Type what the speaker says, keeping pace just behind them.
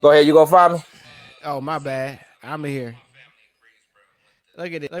Go ahead, you gonna find me? Oh, my bad. I'm here.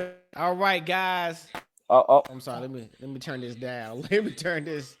 Look at it. All right, guys. Oh, oh. I'm sorry. Let me turn this down. Let me turn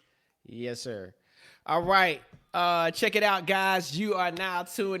this. Yes, sir. All right. Check it out, guys. You are now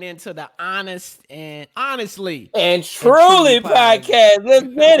tuned into the Honest and Honestly And and Truly truly podcast. podcast. Let's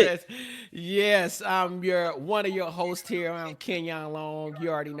get it. Yes, I'm your one of your hosts here. I'm Kenyon Long. You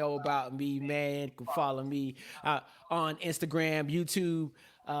already know about me, man. You can follow me on Instagram, YouTube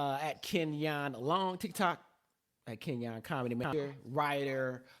at Kenyon Long, TikTok at Kenyon Comedy Man,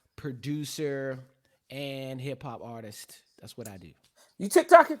 writer, producer, and hip hop artist. That's what I do. You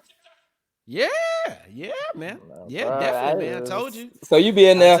TikToking? Yeah, yeah, man. No, Yeah, definitely, man. I bro. told you. So you be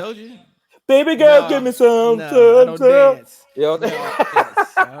in I there, told you. baby girl, give No, me some, no, I some, don't some. dance. Yo. No,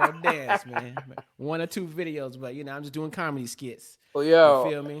 dance. I don't dance, man. One or two videos, but I'm just doing comedy skits. Well, You yo,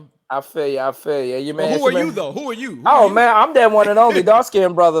 feel me? I feel you. I feel you. You Well, man, who she are you man. though? Who are you? Who are Oh you? man, I'm that one and only dark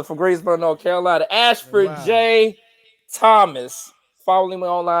skinned brother from Greensboro, North Carolina. Ashford Wow. J. Thomas. Follow me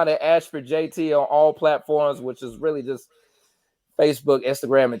online at Ashford JT on all platforms, which is really just Facebook,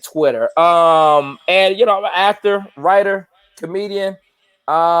 Instagram, and Twitter. And you know, I'm an actor, writer, comedian.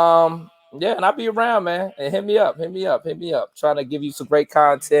 Yeah, and I'll be around, man. And hit me up, hit me up, hit me up. Trying to give you some great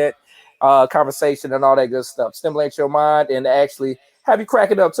content, conversation, and all that good stuff. Stimulate your mind and actually have you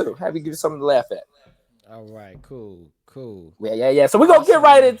crack it up too. Have you give you something to laugh at. All right, cool, cool. Yeah, yeah, yeah. So we're gonna get Awesome,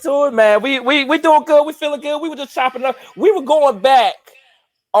 right man. into it, man. We doing good, we feeling good. We were just chopping up. We were going back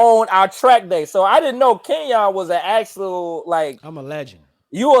on our track day. So I didn't know Kenyon was an actual like I'm a legend.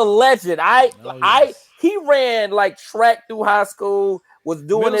 you a legend. Oh I yes. he ran like track through high school, was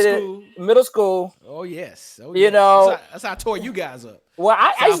doing Middle it in school. middle school. Oh yes. Oh You yes. know, That's how I tore you guys up. well,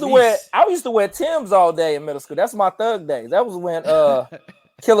 Southeast. I used to wear Tim's all day in middle school. That's my thug days. That was when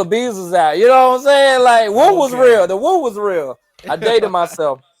Killer Bees was out. You know what I'm saying? Like woo was real. Okay. The woo was real. I dated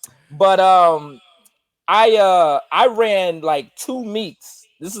myself. But I ran like two meets.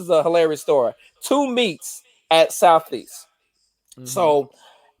 This is a hilarious story. Two meets at Southeast. Mm-hmm. So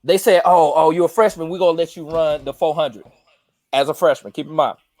they said, "Oh, you're a freshman. We're gonna let you run the 400 as a freshman. Keep in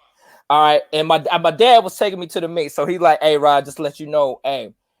mind." All right, and my dad was taking me to the meet, so he's like, "Hey, Rod, just to let you know,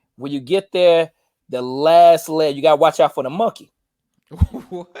 hey, when you get there, the last leg, you gotta watch out for the monkey.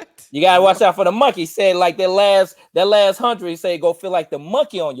 What? You gotta watch What? out for the monkey." He said, like that last hundred, he said, "Go feel like the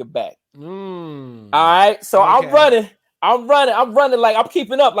monkey on your back." All Mm. right, so Okay. I'm running like I'm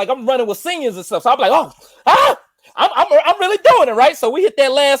keeping up, like I'm running with seniors and stuff. So I'm like, oh, ah, I'm really doing it, right? So we hit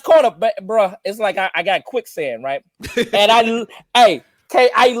that last corner, but bro, it's like I got quicksand, right? And hey, okay,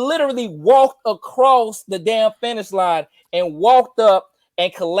 I literally walked across the damn finish line and walked up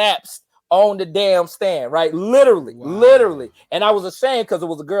and collapsed on the damn stand, right? Literally, Wow. literally. And I was ashamed because it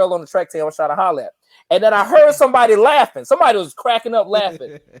was a girl on the track team I was trying to holler at. And then I heard somebody laughing. Somebody was cracking up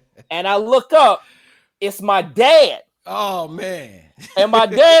laughing. And I look up, it's my dad. Oh man. And my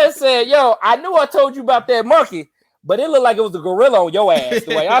dad said, "Yo, I knew I told you about that monkey, but it looked like it was a gorilla on your ass."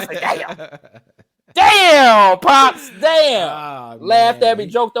 The way I said, "Damn, damn, pops, damn." Oh Laughed man. at me,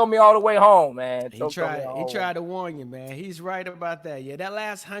 joked on me all the way home, man. He Joked on me tried. He all the way. tried to warn you, man. He's right about that. Yeah, that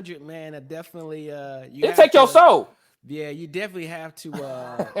last 100, man. Definitely. You It have take your to. soul. Yeah, you definitely have to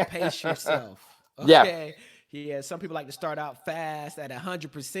pace yourself. Yeah. Okay. Yeah, some people like to start out fast at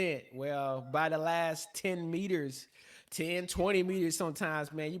 100%. Well, by the last 10 meters, 10, 20 meters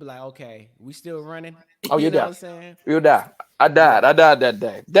sometimes, man, you be like, okay, we still running. Oh, You you know what die. I'm saying? You die. I died. I Yeah. died that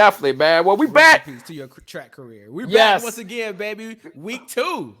day. Definitely, man. Well, we Rest in back. peace to your track career. We're back once Yes. again, baby. Week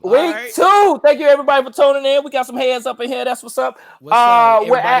 2. All Week right. two. Thank you everybody for tuning in. We got some heads up in here. That's what's up. What's up,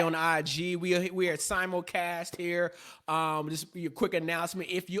 We're everybody at on IG? We are simulcast here. Just a quick announcement: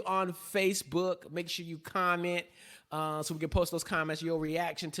 if you're on Facebook, make sure you comment so we can post those comments, your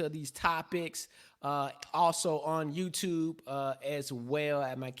reaction to these topics. Also on YouTube as well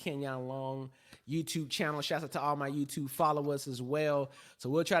at my Kenyon Long YouTube channel. Shout out to all my YouTube followers as well. So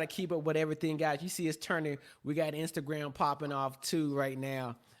we'll try to keep up with everything, guys. You see us turning. We got Instagram popping off too right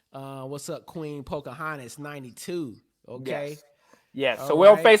now. What's up, Queen Pocahontas 92? Okay. yes. Yes, All so we're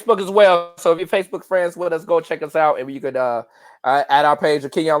on right. Facebook as well. So if you're Facebook friends with us, go check us out, and you could at our page,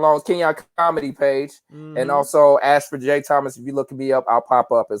 of Kenyon Long's Kenyon Comedy page, and Mm-hmm. also ask for Jay Thomas. If you look me up, I'll pop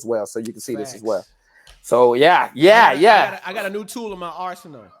up as well, so you can see this as well. Facts. So yeah, I yeah, got a, I got yeah. a, I got a new tool in my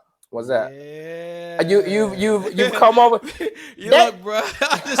arsenal. What's that? Yeah. You've come over. Look, bro.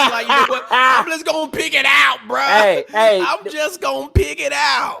 I'm just like, you know what? I'm just gonna pick it out, bro. Hey, I'm just gonna pick it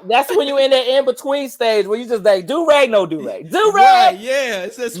out. That's when you in that in between stage where you just like do rag, no do rag, do Right, rag. yeah.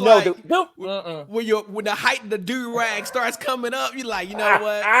 It's just No, like do. when the height of the do rag starts coming up, you're like, you know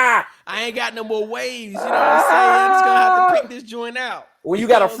what? I ain't got no more waves. You know what I'm saying? I'm just gonna have to pick this joint out. When you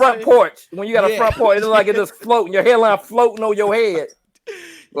got a front porch, it's like it just floating, your hairline floating on your head.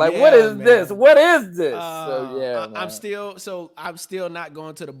 Like, what is this? What is this? I'm still not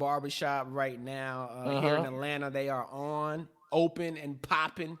going to the barbershop right now. Here in Atlanta, they are open and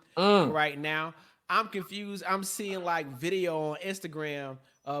popping right now. I'm confused. I'm seeing like video on Instagram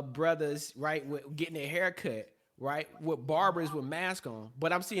of brothers, right, with getting their hair cut, right, with barbers with masks on.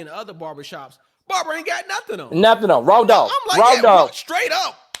 But I'm seeing other barbershops, barber ain't got nothing on. Nothing on. Raw dog. I'm like, raw dog. Straight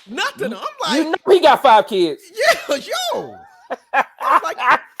up. Nothing. I'm like, you know he got 5 kids. Yeah, yo. I'm like,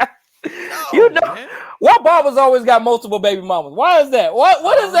 no, man. Why barbers always got multiple baby mamas? Why is that?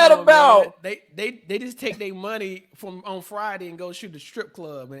 What is that about? Man. They just take their money from on Friday and go shoot the strip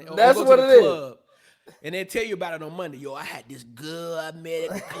club. That's what it is. And they tell you about it on Monday. Yo, I had this girl I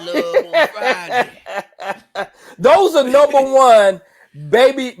met at the club on Friday. Those are number one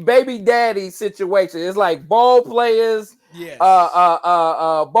baby daddy situation. It's like ball players,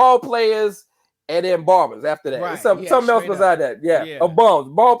 ball players, and then barbers after that. Right. Something else beside that. Yeah. Bums.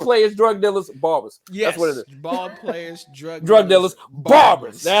 Ball players, drug dealers, barbers. Yes. That's what it is. Ball players, drug dealers,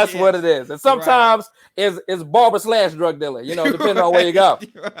 barbers. That's what it is. And sometimes it's barber / drug dealer, you know, depending on where you go.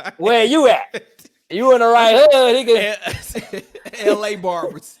 Right. Where you at? You in the right hood, he can LA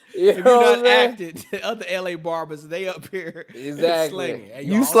barbers. If you're not acting, other LA barbers, they up here. Exactly. Hey,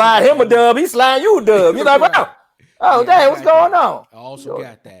 you slide him a dub, he slide you a dub. You're like, oh, dang, what's going on? I also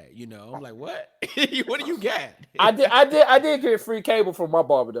got that, you know. I'm like, what? What do you got? I did get free cable from my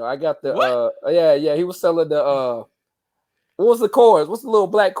barber though. I got the he was selling the what was the cords? What's the little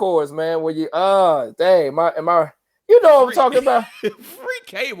black cords, man? Where you dang, am I you know what I'm talking about? Free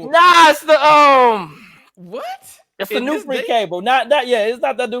cable. Nah, it's the what? It's the new free cable. Not that, it's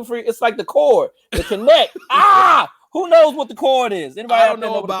not that new free. It's like the cord, the connect. Who knows what the cord is? Anybody I don't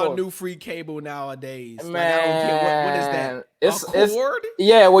know about new free cable nowadays. Man, like, I don't get what is that? It's cord?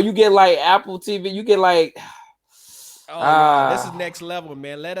 Well, you get like Apple TV. You get like. This is next level,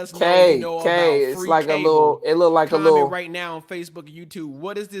 man. Let us know. About it's free like cable. It look like Comment a little. right now on Facebook and YouTube.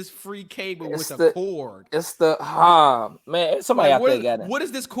 What is this free cable with a cord? It's the man. Somebody out there got it. What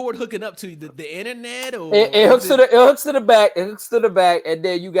is this cord hooking up to? The internet or it hooks to the back. It hooks to the back, and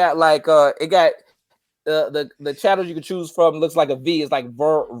then you got like it got. The channels you can choose from looks like a V. It's like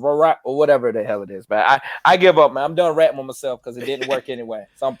or whatever the hell it is, man. I give up, man. I'm done rapping with myself because it didn't work anyway.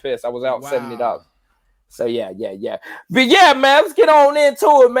 So I'm pissed. I was out $70. So yeah. But yeah, man, let's get on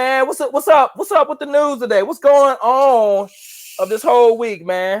into it, man. What's up with the news today? What's going on of this whole week,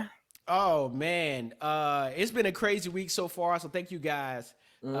 man? Oh man, it's been a crazy week so far. So thank you guys.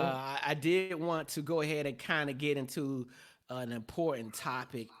 I did want to go ahead and kind of get into an important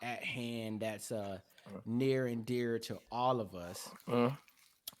topic at hand that's near and dear to all of us.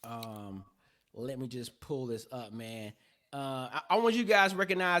 Let me just pull this up, man. I want you guys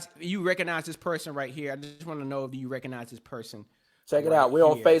recognize this person right here. I just want to know if you recognize this person. Check it out. We're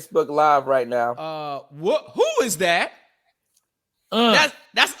on Facebook Live right now. Who is that?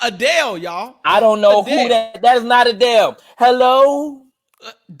 That's Adele, y'all. I don't know who that is. Not Adele. Hello.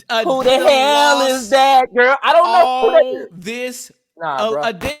 Who the hell is that, girl? I don't know who that is. This bro.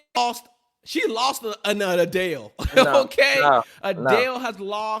 Adele lost. She lost another Adele. Okay, Adele has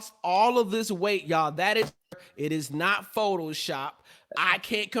lost all of this weight, y'all. It is not Photoshop. I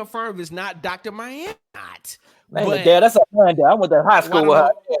can't confirm if it's not Dr. Miami. Man, that's a man. I went to high school with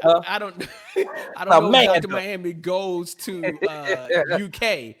her. I don't know if Dr. Miami goes to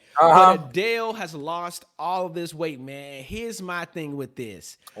UK. But Adele has lost all of this weight, man. Here's my thing with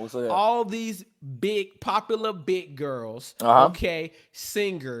this. All these popular big girls,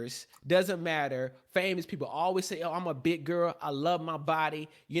 singers, doesn't matter, famous people always say, I'm a big girl. I love my body.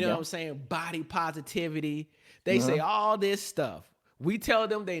 You know what I'm saying? Body positivity. They say all this stuff. We tell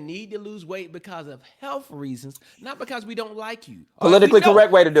them they need to lose weight because of health reasons, not because we don't like you. Politically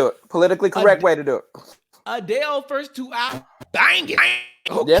correct way to do it. Adele first 2 hours, banging.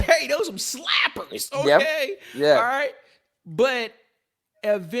 Okay, those some slappers. Okay. Yeah. All right. But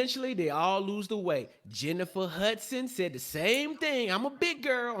Eventually, they all lose the weight. Jennifer Hudson said the same thing. I'm a big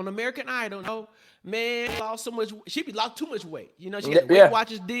girl on American Idol. No, man, lost so much. She lost too much weight. You know, she got the Weight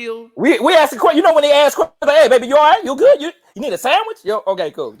Watchers deal. We asked the question. You know, when they ask, like, "Hey, baby, you all right? You good? You need a sandwich?" Yo,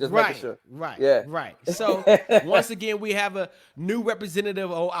 okay, cool. Just making sure. Right. So once again, we have a new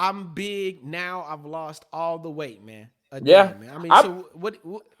representative. Oh, I'm big now. I've lost all the weight, man. Man. I mean, so what?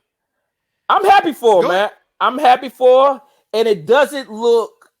 I'm happy for her, man. I'm happy for her. And it doesn't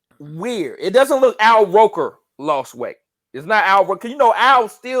look weird. It doesn't look Al Roker lost weight. It's not Al Roker. You know, Al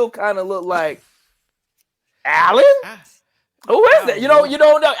still kind of look like Alan. Who is that? You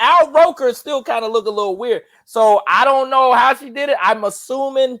don't know. Al Roker still kind of look a little weird. So I don't know how she did it. I'm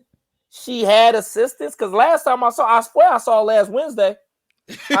assuming she had assistance because last time I swear I saw last Wednesday.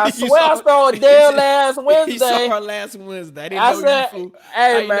 I swear I saw Adele last Wednesday. You saw her last Wednesday. I said,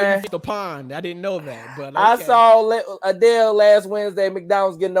 "Hey man, the pond." I didn't know that, but okay. I saw Adele last Wednesday.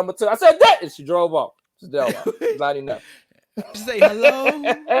 McDonald's getting number 2. I said that, and she drove off. She's not enough. Say hello.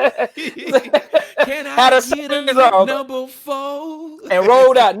 Can I get a number 4? And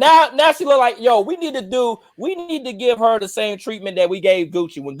rolled out. Now she look like, yo, we need to give her the same treatment that we gave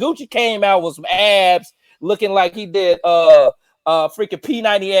Gucci. When Gucci came out with some abs looking like he did freaking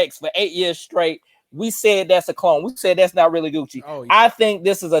P90X for 8 years straight, we said that's a clone. We said that's not really Gucci. Oh, yeah. I think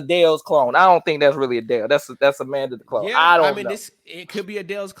this is Adele's clone. I don't think that's really Adele. That's Amanda the clone. Yeah, I mean, it could be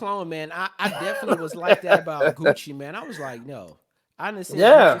Adele's clone, man. I definitely was like that about Gucci, man. I was like, no, I didn't see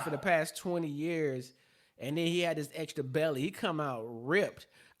Gucci for the past 20 years, and then he had this extra belly. He come out ripped.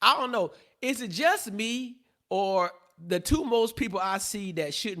 I don't know. Is it just me, or the two most people I see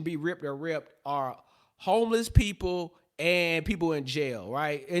that shouldn't be ripped are homeless people and people in jail,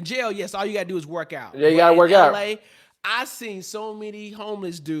 right? In jail, yes, all you gotta do is work out. Yeah, you gotta work out. LA, I seen so many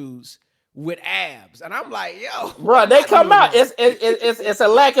homeless dudes with abs, and I'm like, yo, bro, they come out. It's a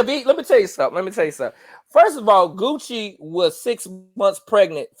lack of eat. Let me tell you something. First of all, Gucci was 6 months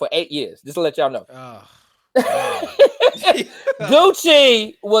pregnant for 8 years. Just to let y'all know.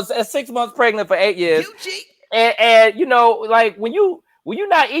 Gucci was at 6 months pregnant for 8 years. Gucci. And you know, like when you're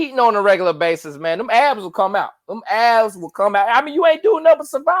not eating on a regular basis, man, them abs will come out. I mean, you ain't doing nothing but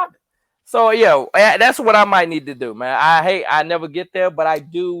surviving. So, yo, that's what I might need to do, man. I never get there, but I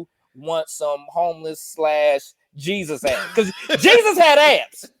do want some homeless / Jesus abs. Because Jesus had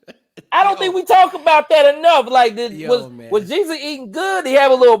abs. I don't think we talk about that enough. Like, was Jesus eating good? Did he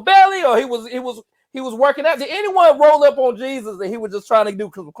have a little belly, or he was working out? Did anyone roll up on Jesus and he was just trying to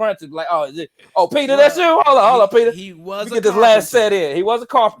do some crunches? Like, Peter, that's you? Hold on, Peter. He was get this last set in. He was a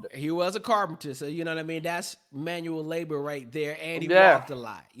carpenter. So, you know what I mean? That's manual labor right there. And he walked a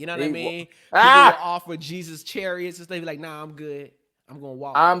lot. You know what I mean? People would offer Jesus chariots and stuff. He's like, nah, I'm good. I'm going to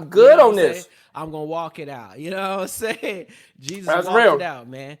walk. I'm good on this. I'm going to walk it out. You know what I'm saying? Jesus walked it out,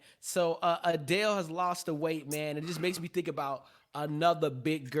 man. So Adele has lost the weight, man. It just makes me think about another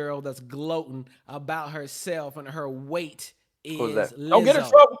big girl that's gloating about herself and her weight is Lizzo. Don't get in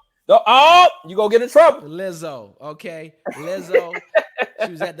trouble. You gonna get in trouble. Lizzo, okay? Lizzo.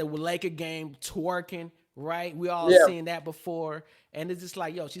 She was at the Laker game twerking, right? We all seen that before. And it's just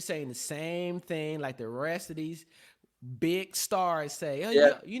like, yo, she's saying the same thing like the rest of these big stars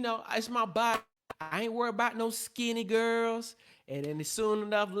say. You know, it's my body. I ain't worried about no skinny girls. And then soon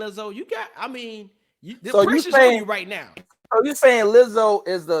enough, Lizzo, the pressure's on you right now. So you're saying Lizzo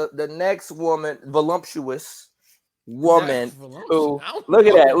is the next woman, voluptuous woman who look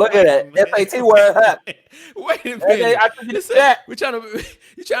at that SAT word. Huh? Wait a minute. We're trying to be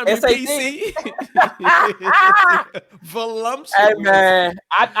PC. Voluptuous. Hey man,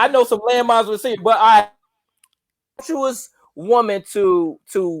 I know some landmines will see, but voluptuous woman to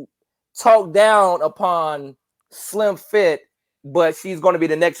talk down upon Slim Fit, but she's going to be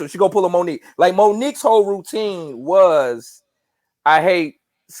the next one. She's going to pull a Monique. Like Monique's whole routine was, I hate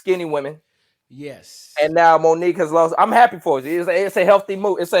skinny women. Yes. And now Monique has lost. I'm happy for it. It's a healthy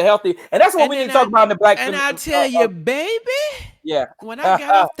move. And that's what we need to talk about in the black. And I tell you, baby. Yeah. When I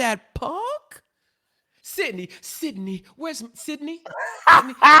got off that park, Sydney, where's Sydney?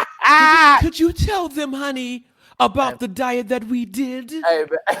 Could you tell them, honey, about the diet that we did? Hey,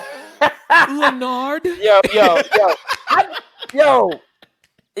 Leonard.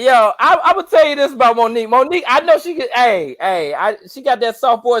 Yo, I would tell you this about Monique. Monique, I know she could. She got that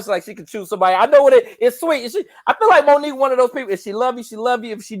soft voice, like she could choose somebody. I know it's sweet. I feel like Monique, one of those people. If she love you, she love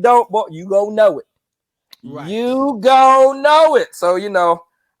you. If she don't, boy, you go know it. Right. You go know it. So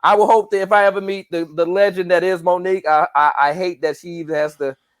I will hope that if I ever meet the legend that is Monique, I hate that she even has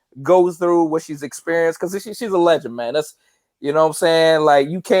to go through what she's experienced because she's a legend, man. That's you know what I'm saying. Like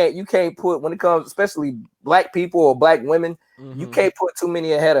you can't put when it comes, especially black people or black women. You can't put too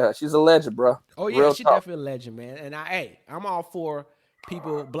many ahead of her. She's a legend, bro. Oh yeah, Real she talk. definitely a legend, man. And I'm all for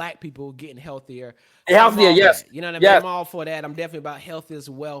people, black people getting healthier. I'm Healthier, all for yes. that. You know what I mean? Yes. I'm all for that. I'm definitely about health as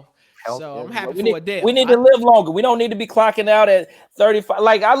well. Health So is I'm well. happy for We Adele. need to live longer. We don't need to be clocking out at 35.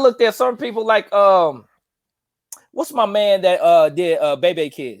 Like I looked at some people like what's my man that did Baby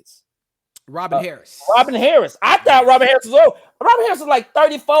Kids? Robin Harris. Robin Harris. I thought Robin Harris was old. Robin Harris was like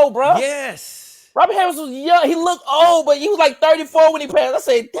 34, bro. Yes. Robin Harris was young. He looked old, but he was like 34 when he passed. I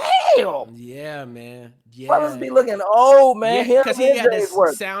said, damn. Yeah, man. Yeah. Brothers be looking old, man. Yeah, because he got James this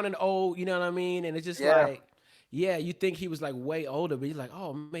Worth. sounding old, you know what I mean? And it's just like, yeah, you think he was like way older, but you're like,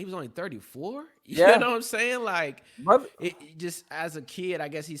 oh man, he was only 34. You know what I'm saying? Like, it just as a kid, I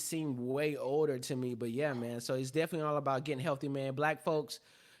guess he seemed way older to me. But yeah, man. So it's definitely all about getting healthy, man. Black folks,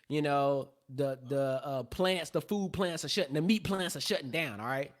 you know, the plants, the food plants are shutting, the meat plants are shutting down. All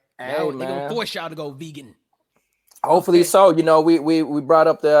right, they're gonna force y'all to go vegan. Hopefully so. You know, we brought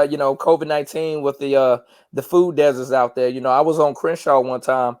up the COVID-19 with the food deserts out there. You know, I was on Crenshaw one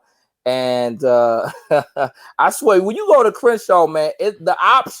time, and I swear when you go to Crenshaw, man, the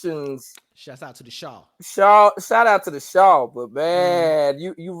options. Shouts out to the Shaw. Shout out to the Shaw, but man,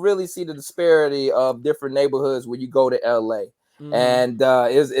 you really see the disparity of different neighborhoods when you go to LA. And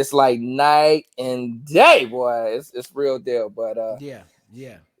it's like night and day, boy. It's real deal. But yeah.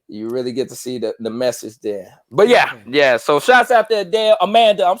 You really get to see the message there. But yeah. So shouts out there, Dale.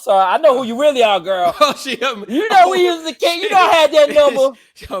 Amanda, I'm sorry. I know who you really are, girl. You know we used to kid. You know I had that number.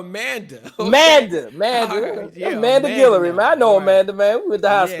 Amanda. Okay. Amanda. Right, Amanda Guillory, man. I know Amanda, man. We went to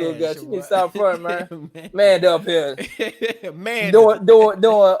high school, girl. She needs to stop front, man. Amanda up here.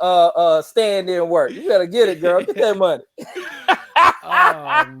 Doing stand in work. You better get it, girl. Get that money.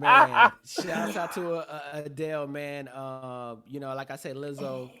 Oh man. Shouts out to Adele, man. You know, like I said,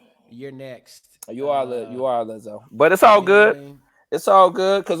 Lizzo. You're next. You are Lizzo, but it's all good. I mean? It's all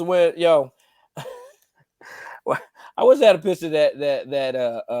good because when I wish I had a picture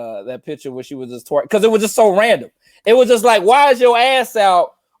that picture where she was just twerking because it was just so random. It was just like, why is your ass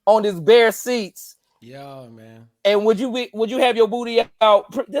out on these bare seats? Yo, man. And would you have your booty out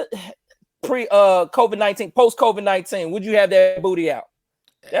pre COVID-19, post COVID-19? Would you have that booty out?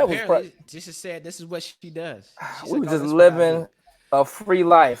 That apparently, was just said this is what she does. We were just living a free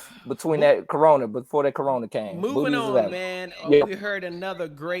life before that corona came. Moving on, man. We heard another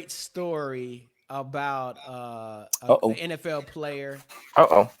great story about an NFL player.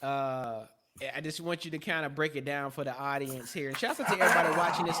 I just want you to kind of break it down for the audience here. And shout out to everybody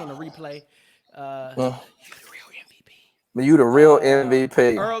watching this on the replay. You the real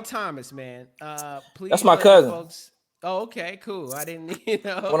MVP. Earl Thomas, man. Please. That's my cousin. Folks. Oh, okay, cool. I didn't,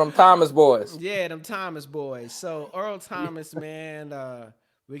 one of them Thomas boys. Yeah, them Thomas boys. So Earl Thomas, man,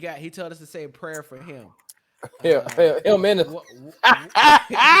 he told us to say a prayer for him. Him in the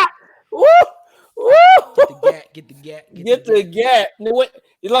Get the gap.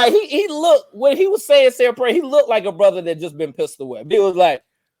 Like he looked when he was saying say a prayer, he looked like a brother that just been pistol whipped. He was like,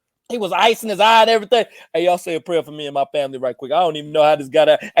 he was icing his eye and everything. Hey, y'all say a prayer for me and my family right quick. I don't even know how this got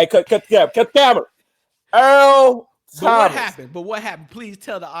out. Hey, cut the camera. Earl Thomas. But what happened? Please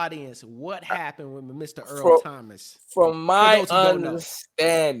tell the audience what happened with Mr. Earl Thomas. From my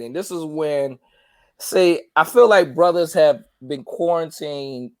understanding, this is when, I feel like brothers have been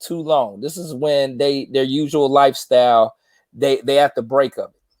quarantined too long. This is when their usual lifestyle, they have to break of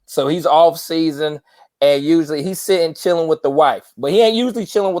it. So he's off season, and usually he's sitting chilling with the wife. But he ain't usually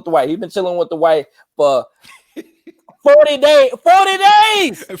chilling with the wife. He's been chilling with the wife for 40 days. 40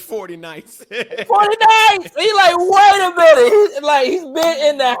 nights. 40 nights. He like, wait a minute. He's been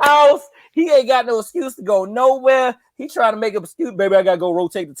in the house. He ain't got no excuse to go nowhere. He trying to make up excuse. Baby, I got to go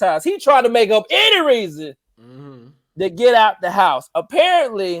rotate the tires. He trying to make up any reason to get out the house.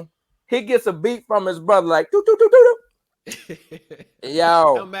 Apparently, he gets a beat from his brother like, doo.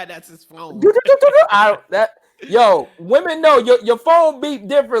 Yo. I'm mad that's his phone. Women know your phone beep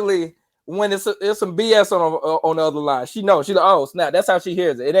differently when it's some BS on the other line. She knows. She's like, oh snap, that's how she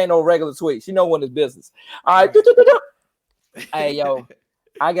hears it. It ain't no regular tweet. She know when it's business. All right. Hey yo,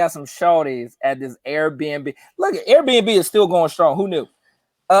 I got some shorties at this Airbnb. Look, Airbnb is still going strong. Who knew?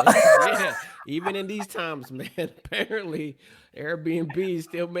 Yeah, even in these times, man. Apparently, Airbnb is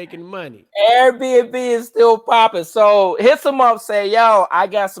still making money. Airbnb is still popping. So hit them up, say, yo, I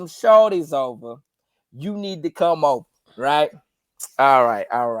got some shorties over. You need to come over, right? All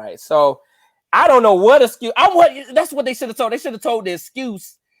right. So I don't know what excuse. That's what they should have told. They should have told the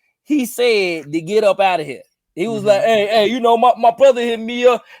excuse he said to get up out of here. He was like, hey, you know, my brother hit me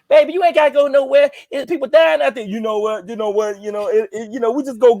up, baby, you ain't gotta go nowhere. People dying out there. You know what, we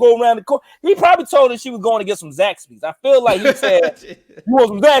just go around the corner. He probably told her she was going to get some Zaxby's. I feel like he said, you want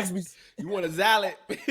some Zaxby's? You want a Zallet?